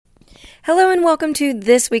Hello and welcome to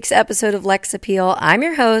this week's episode of Lex Appeal. I'm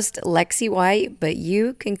your host, Lexi White, but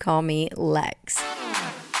you can call me Lex.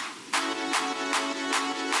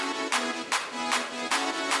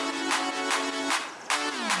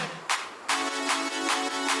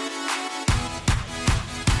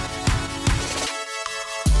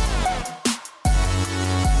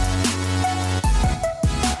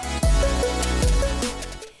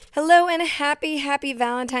 Hello and happy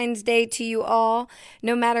Valentine's Day to you all.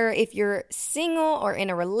 No matter if you're single or in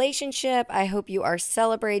a relationship, I hope you are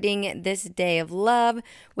celebrating this day of love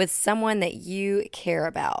with someone that you care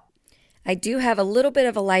about. I do have a little bit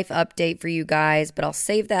of a life update for you guys, but I'll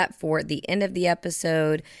save that for the end of the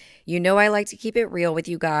episode. You know I like to keep it real with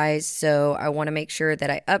you guys, so I want to make sure that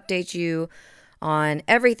I update you on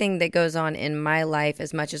everything that goes on in my life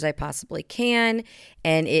as much as I possibly can,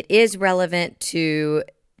 and it is relevant to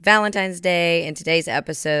Valentine's Day in today's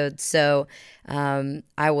episode, so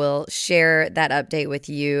I will share that update with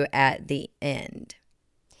you at the end.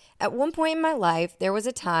 At one point in my life, there was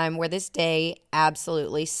a time where this day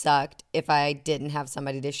absolutely sucked if I didn't have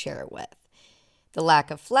somebody to share it with. The lack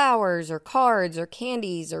of flowers or cards or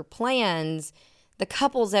candies or plans, the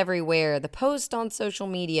couples everywhere, the posts on social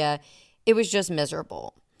media, it was just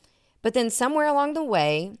miserable. But then somewhere along the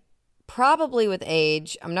way, probably with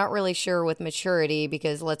age, I'm not really sure with maturity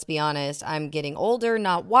because let's be honest, I'm getting older,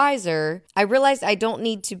 not wiser. I realized I don't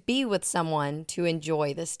need to be with someone to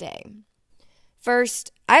enjoy this day.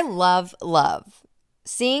 First, I love love.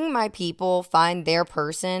 Seeing my people find their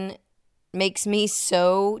person makes me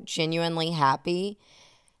so genuinely happy.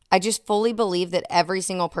 I just fully believe that every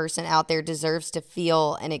single person out there deserves to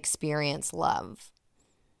feel and experience love.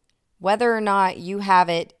 Whether or not you have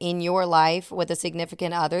it in your life with a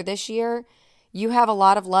significant other this year, you have a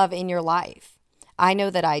lot of love in your life. I know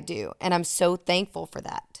that I do, and I'm so thankful for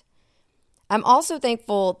that. I'm also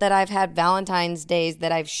thankful that I've had Valentine's Days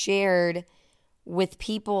that I've shared with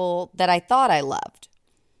people that I thought I loved.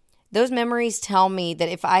 Those memories tell me that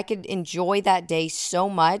if I could enjoy that day so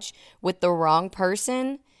much with the wrong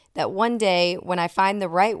person, that one day when I find the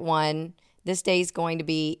right one, this day is going to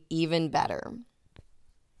be even better.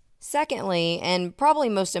 Secondly, and probably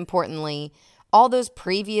most importantly, all those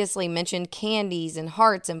previously mentioned candies and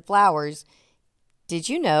hearts and flowers, did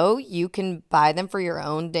you know you can buy them for your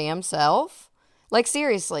own damn self? Like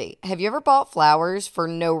seriously, have you ever bought flowers for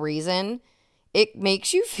no reason? It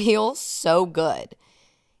makes you feel so good.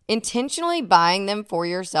 Intentionally buying them for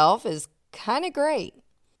yourself is kind of great.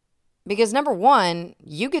 Because number one,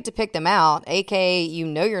 you get to pick them out, aka you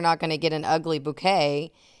know you're not going to get an ugly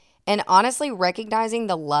bouquet. And honestly, recognizing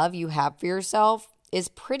the love you have for yourself is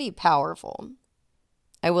pretty powerful.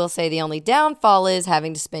 I will say the only downfall is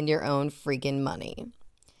having to spend your own freaking money.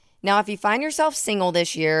 Now, if you find yourself single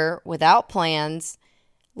this year without plans,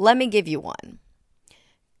 let me give you one.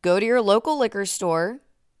 Go to your local liquor store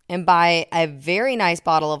and buy a very nice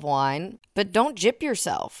bottle of wine, but don't gyp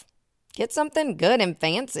yourself. Get something good and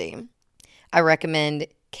fancy. I recommend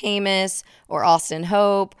Caymus or Austin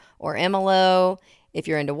Hope or Emilo. If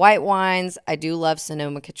you're into white wines, I do love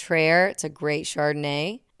Sonoma-Cutrer. It's a great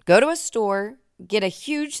Chardonnay. Go to a store, get a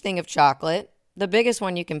huge thing of chocolate, the biggest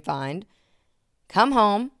one you can find. Come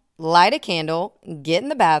home, light a candle, get in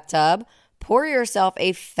the bathtub, pour yourself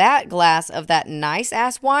a fat glass of that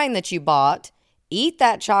nice-ass wine that you bought, eat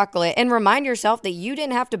that chocolate, and remind yourself that you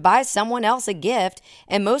didn't have to buy someone else a gift,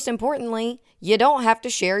 and most importantly, you don't have to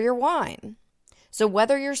share your wine. So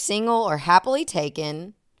whether you're single or happily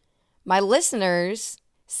taken, my listeners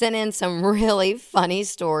sent in some really funny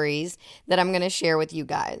stories that I'm going to share with you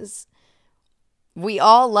guys. We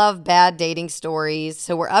all love bad dating stories,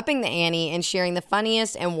 so we're upping the ante and sharing the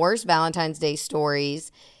funniest and worst Valentine's Day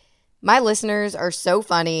stories. My listeners are so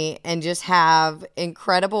funny and just have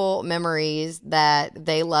incredible memories that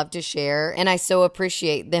they love to share, and I so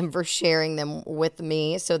appreciate them for sharing them with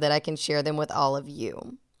me so that I can share them with all of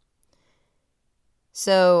you.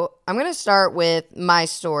 So I'm going to start with my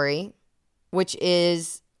story, which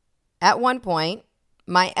is at one point,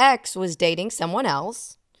 my ex was dating someone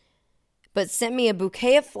else, but sent me a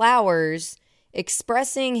bouquet of flowers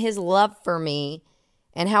expressing his love for me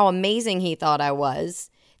and how amazing he thought I was,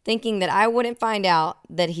 thinking that I wouldn't find out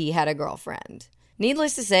that he had a girlfriend.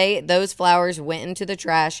 Needless to say, those flowers went into the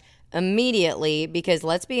trash immediately because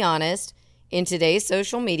let's be honest, in today's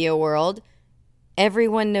social media world,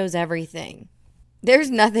 everyone knows everything.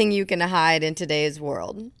 There's nothing you can hide in today's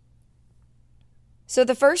world. So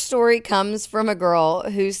the first story comes from a girl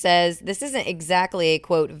who says this isn't exactly a,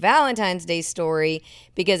 quote, Valentine's Day story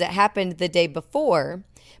because it happened the day before,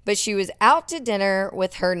 but she was out to dinner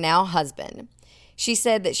with her now husband. She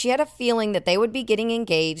said that she had a feeling that they would be getting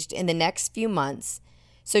engaged in the next few months.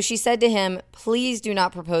 So she said to him, please do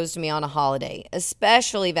not propose to me on a holiday,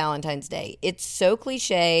 especially Valentine's Day. It's so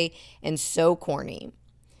cliche and so corny.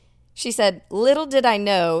 She said, little did I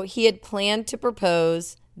know he had planned to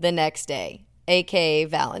propose the next day, aka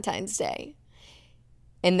Valentine's Day,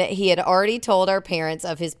 and that he had already told our parents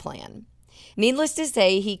of his plan. Needless to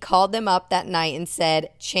say, he called them up that night and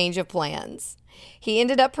said, change of plans. He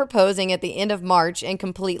ended up proposing at the end of March and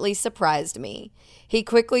completely surprised me. He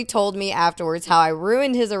quickly told me afterwards how I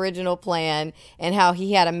ruined his original plan and how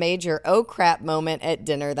he had a major oh crap moment at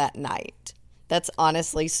dinner that night. That's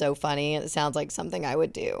honestly so funny. It sounds like something I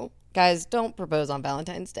would do. Guys, don't propose on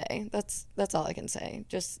Valentine's Day. That's all I can say.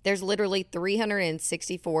 Just there's literally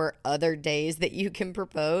 364 other days that you can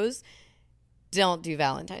propose. Don't do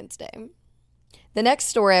Valentine's Day. The next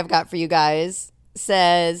story I've got for you guys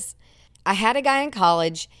says, I had a guy in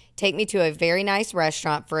college take me to a very nice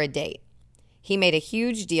restaurant for a date. He made a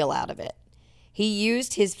huge deal out of it. He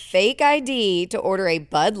used his fake ID to order a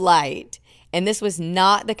Bud Light, and this was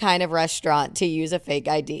not the kind of restaurant to use a fake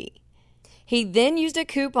ID. He then used a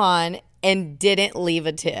coupon and didn't leave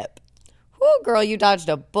a tip. Whoo, girl, you dodged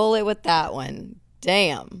a bullet with that one.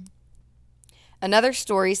 Damn. Another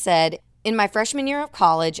story said, in my freshman year of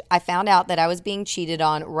college, I found out that I was being cheated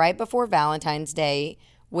on right before Valentine's Day,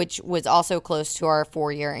 which was also close to our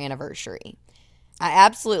 4-year anniversary. I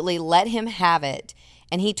absolutely let him have it,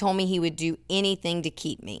 and he told me he would do anything to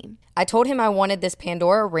keep me. I told him I wanted this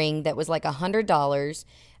Pandora ring that was like $100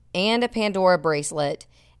 and a Pandora bracelet,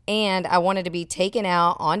 and I wanted to be taken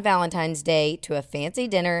out on Valentine's Day to a fancy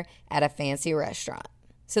dinner at a fancy restaurant.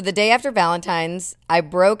 So the day after Valentine's, I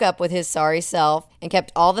broke up with his sorry self and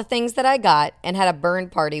kept all the things that I got and had a burn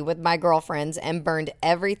party with my girlfriends and burned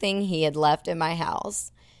everything he had left in my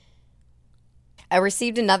house. I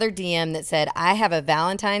received another DM that said, I have a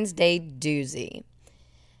Valentine's Day doozy.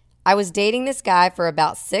 I was dating this guy for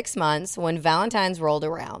about 6 months when Valentine's rolled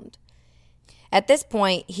around. At this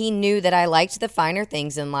point, he knew that I liked the finer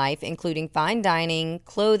things in life, including fine dining,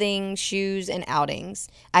 clothing, shoes, and outings.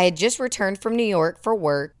 I had just returned from New York for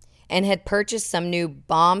work and had purchased some new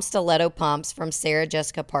bomb stiletto pumps from Sarah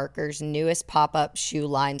Jessica Parker's newest pop-up shoe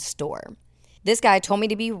line store. This guy told me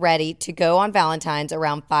to be ready to go on Valentine's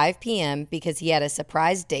around 5 p.m. because he had a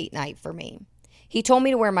surprise date night for me. He told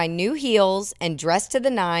me to wear my new heels and dress to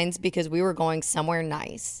the nines because we were going somewhere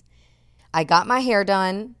nice. I got my hair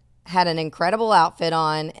done, had an incredible outfit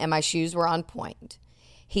on, and my shoes were on point.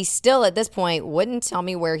 He still, at this point, wouldn't tell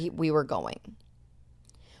me where we were going.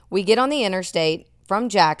 We get on the interstate from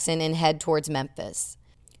Jackson and head towards Memphis.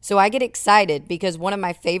 So I get excited because one of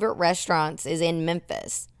my favorite restaurants is in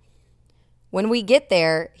Memphis. When we get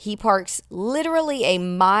there, he parks literally a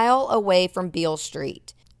mile away from Beale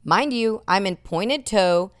Street. Mind you, I'm in pointed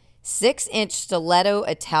toe, 6-inch stiletto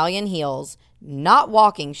Italian heels, not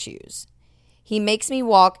walking shoes. He makes me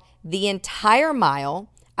walk the entire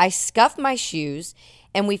mile. I scuff my shoes,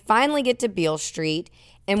 and we finally get to Beale Street,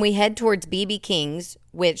 and we head towards B.B. King's,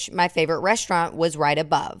 which my favorite restaurant was right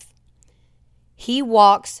above. He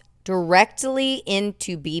walks directly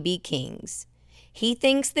into B.B. King's. He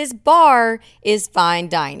thinks this bar is fine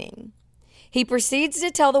dining. He proceeds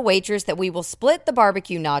to tell the waitress that we will split the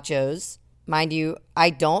barbecue nachos. Mind you, I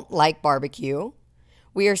don't like barbecue.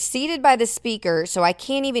 We are seated by the speaker, so I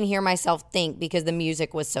can't even hear myself think because the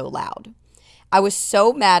music was so loud. I was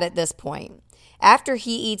so mad at this point. After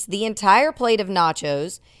he eats the entire plate of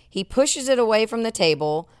nachos, he pushes it away from the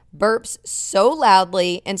table, burps so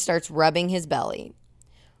loudly, and starts rubbing his belly.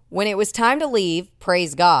 When it was time to leave,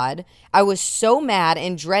 praise God, I was so mad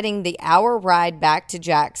and dreading the hour ride back to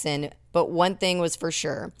Jackson, but one thing was for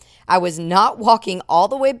sure. I was not walking all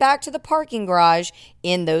the way back to the parking garage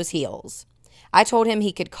in those heels. I told him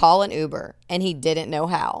he could call an Uber, and he didn't know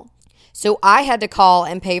how. So I had to call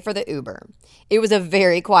and pay for the Uber. It was a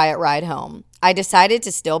very quiet ride home. I decided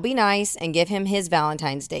to still be nice and give him his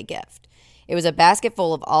Valentine's Day gift. It was a basket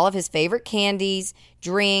full of all of his favorite candies,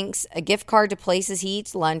 drinks, a gift card to places he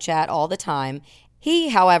eats lunch at all the time. He,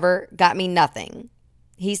 however, got me nothing.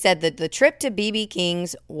 He said that the trip to B.B.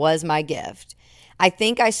 King's was my gift. I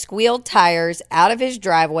think I squealed tires out of his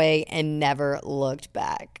driveway and never looked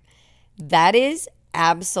back. That is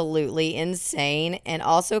absolutely insane and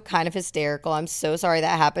also kind of hysterical. I'm so sorry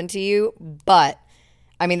that happened to you, but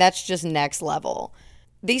I mean, that's just next level.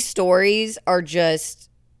 These stories are just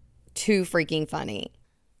too freaking funny.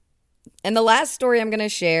 And the last story I'm going to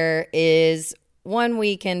share is one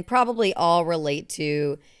we can probably all relate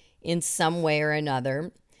to in some way or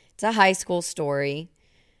another. It's a high school story.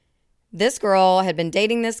 This girl had been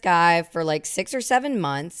dating this guy for like 6 or 7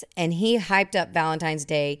 months, and he hyped up Valentine's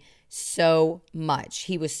Day so much.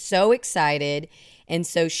 He was so excited, and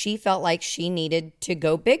so she felt like she needed to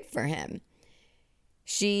go big for him.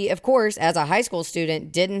 She, of course, as a high school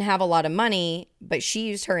student, didn't have a lot of money, but she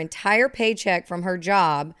used her entire paycheck from her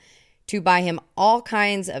job to buy him all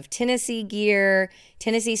kinds of Tennessee gear,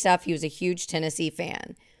 Tennessee stuff. He was a huge Tennessee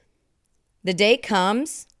fan. The day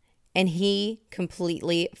comes, and he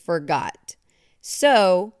completely forgot.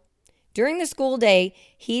 So, during the school day,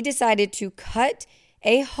 he decided to cut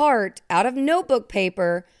a heart out of notebook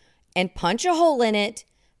paper and punch a hole in it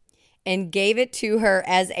and gave it to her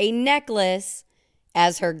as a necklace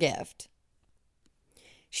as her gift.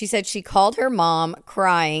 She said she called her mom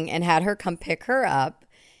crying and had her come pick her up.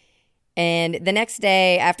 And the next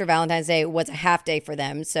day after Valentine's Day was a half day for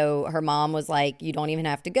them. So her mom was like, you don't even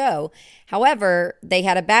have to go. However, they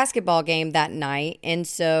had a basketball game that night. And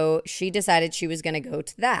so she decided she was going to go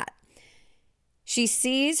to that. She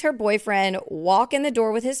sees her boyfriend walk in the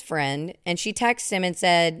door with his friend. And she texts him and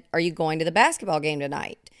said, are you going to the basketball game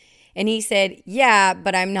tonight? And he said, yeah,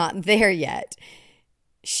 but I'm not there yet.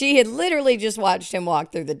 She had literally just watched him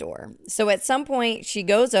walk through the door. So at some point, she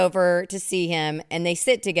goes over to see him and they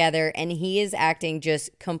sit together and he is acting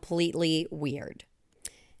just completely weird.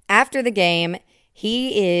 After the game,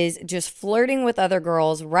 he is just flirting with other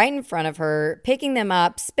girls right in front of her, picking them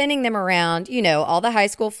up, spinning them around, all the high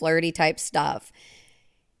school flirty type stuff.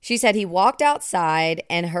 She said he walked outside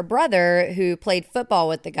and her brother, who played football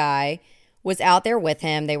with the guy, was out there with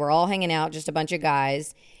him. They were all hanging out, just a bunch of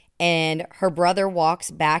guys. And her brother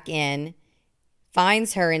walks back in,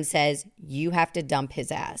 finds her and says, you have to dump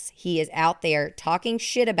his ass. He is out there talking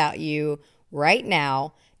shit about you right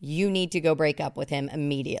now. You need to go break up with him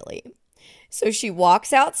immediately. So she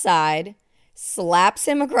walks outside, slaps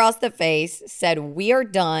him across the face, said, we are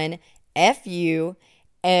done, F you,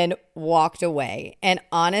 and walked away. And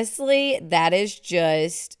honestly, that is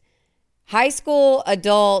just high school,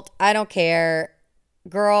 adult, I don't care.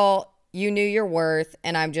 Girl, you knew your worth,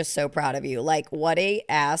 and I'm just so proud of you. Like, what a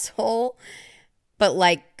asshole. But,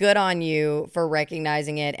 like, good on you for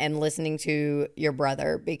recognizing it and listening to your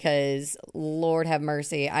brother because, Lord have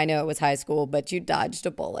mercy, I know it was high school, but you dodged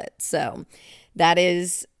a bullet. So, that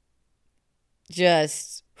is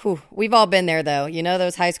just, we've all been there, though.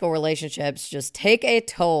 Those high school relationships just take a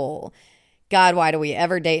toll. God, why do we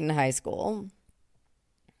ever date in high school?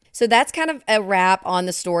 So that's kind of a wrap on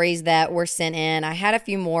the stories that were sent in. I had a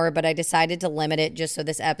few more, but I decided to limit it just so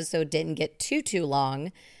this episode didn't get too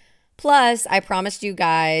long. Plus, I promised you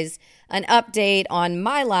guys an update on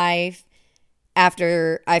my life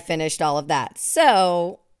after I finished all of that.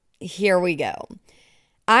 So here we go.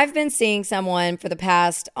 I've been seeing someone for the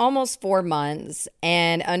past almost 4 months,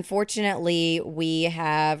 and unfortunately, we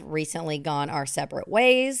have recently gone our separate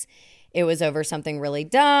ways. It was over something really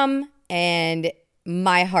dumb, and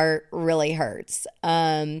my heart really hurts.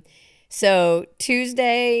 So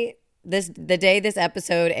Tuesday, the day this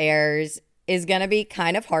episode airs, is going to be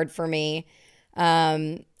kind of hard for me.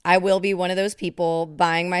 I will be one of those people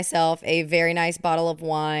buying myself a very nice bottle of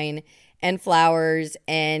wine and flowers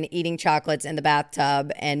and eating chocolates in the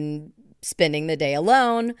bathtub and spending the day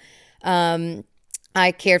alone.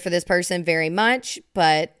 I cared for this person very much,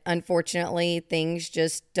 but unfortunately, things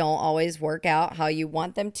just don't always work out how you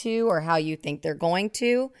want them to or how you think they're going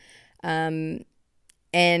to. And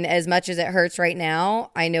as much as it hurts right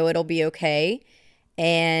now, I know it'll be okay.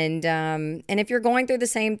 And if you're going through the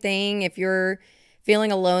same thing, if you're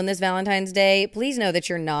feeling alone this Valentine's Day, please know that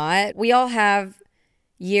you're not. We all have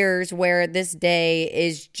years where this day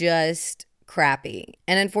is just crappy.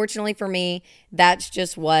 And unfortunately for me, that's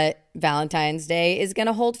just what Valentine's Day is going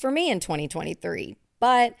to hold for me in 2023.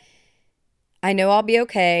 But I know I'll be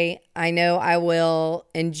okay. I know I will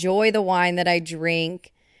enjoy the wine that I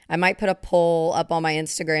drink. I might put a poll up on my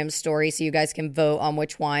Instagram story so you guys can vote on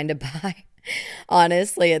which wine to buy,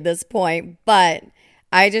 honestly, at this point. But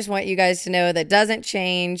I just want you guys to know that doesn't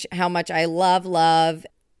change how much I love.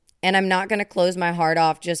 And I'm not going to close my heart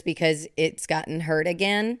off just because it's gotten hurt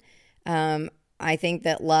again. I think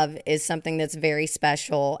that love is something that's very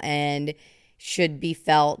special and should be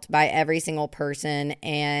felt by every single person.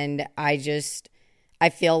 And I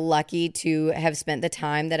feel lucky to have spent the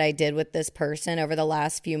time that I did with this person over the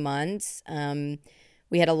last few months.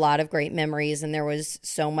 We had a lot of great memories and there was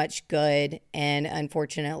so much good. And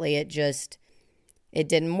unfortunately, it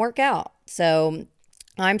didn't work out. So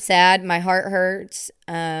I'm sad. My heart hurts.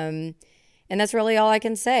 And that's really all I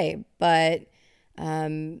can say. But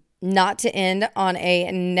not to end on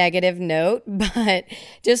a negative note, but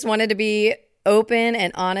just wanted to be open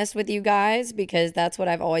and honest with you guys because that's what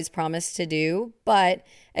I've always promised to do. But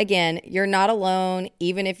again, you're not alone,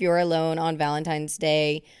 even if you're alone on Valentine's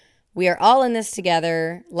Day. We are all in this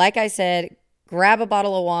together. Like I said, grab a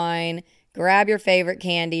bottle of wine, grab your favorite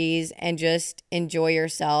candies, and just enjoy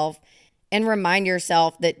yourself. And remind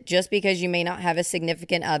yourself that just because you may not have a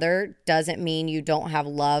significant other doesn't mean you don't have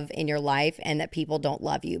love in your life and that people don't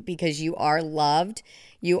love you, because you are loved.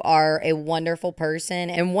 You are a wonderful person.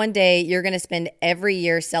 And one day you're going to spend every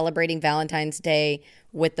year celebrating Valentine's Day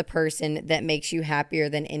with the person that makes you happier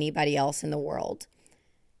than anybody else in the world.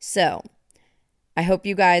 So I hope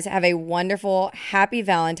you guys have a wonderful, happy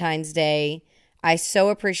Valentine's Day. I so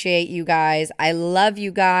appreciate you guys. I love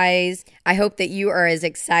you guys. I hope that you are as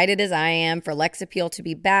excited as I am for Lex Appeal to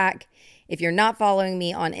be back. If you're not following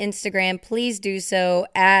me on Instagram, please do so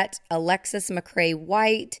at Alexis McCrae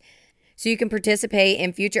White so you can participate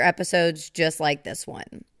in future episodes just like this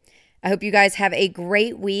one. I hope you guys have a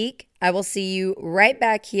great week. I will see you right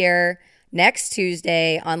back here next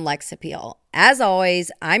Tuesday on Lex Appeal. As always,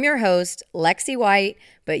 I'm your host, Lexi White,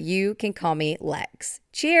 but you can call me Lex.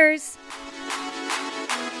 Cheers.